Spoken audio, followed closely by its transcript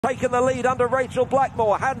Taking the lead under Rachael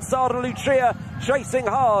Blackmore. Hansard and Lucia chasing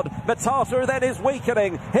hard. Matata then is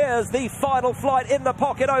weakening. Here's the final flight in the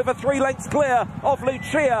pocket, over 3 lengths clear of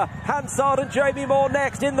Lucia. Hansard and Jamie Moore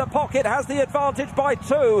next in the pocket, has the advantage by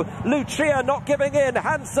 2. Lucia not giving in.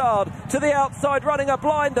 Hansard to the outside running a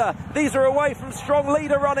blinder. These are away from strong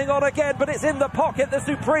leader running on again, but it's in the pocket. The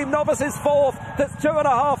Supreme Novice is 4th. That's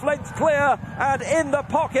 2.5 lengths clear, and in the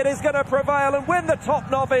pocket is going to prevail and win the top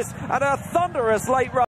novice, and a thunderous late run.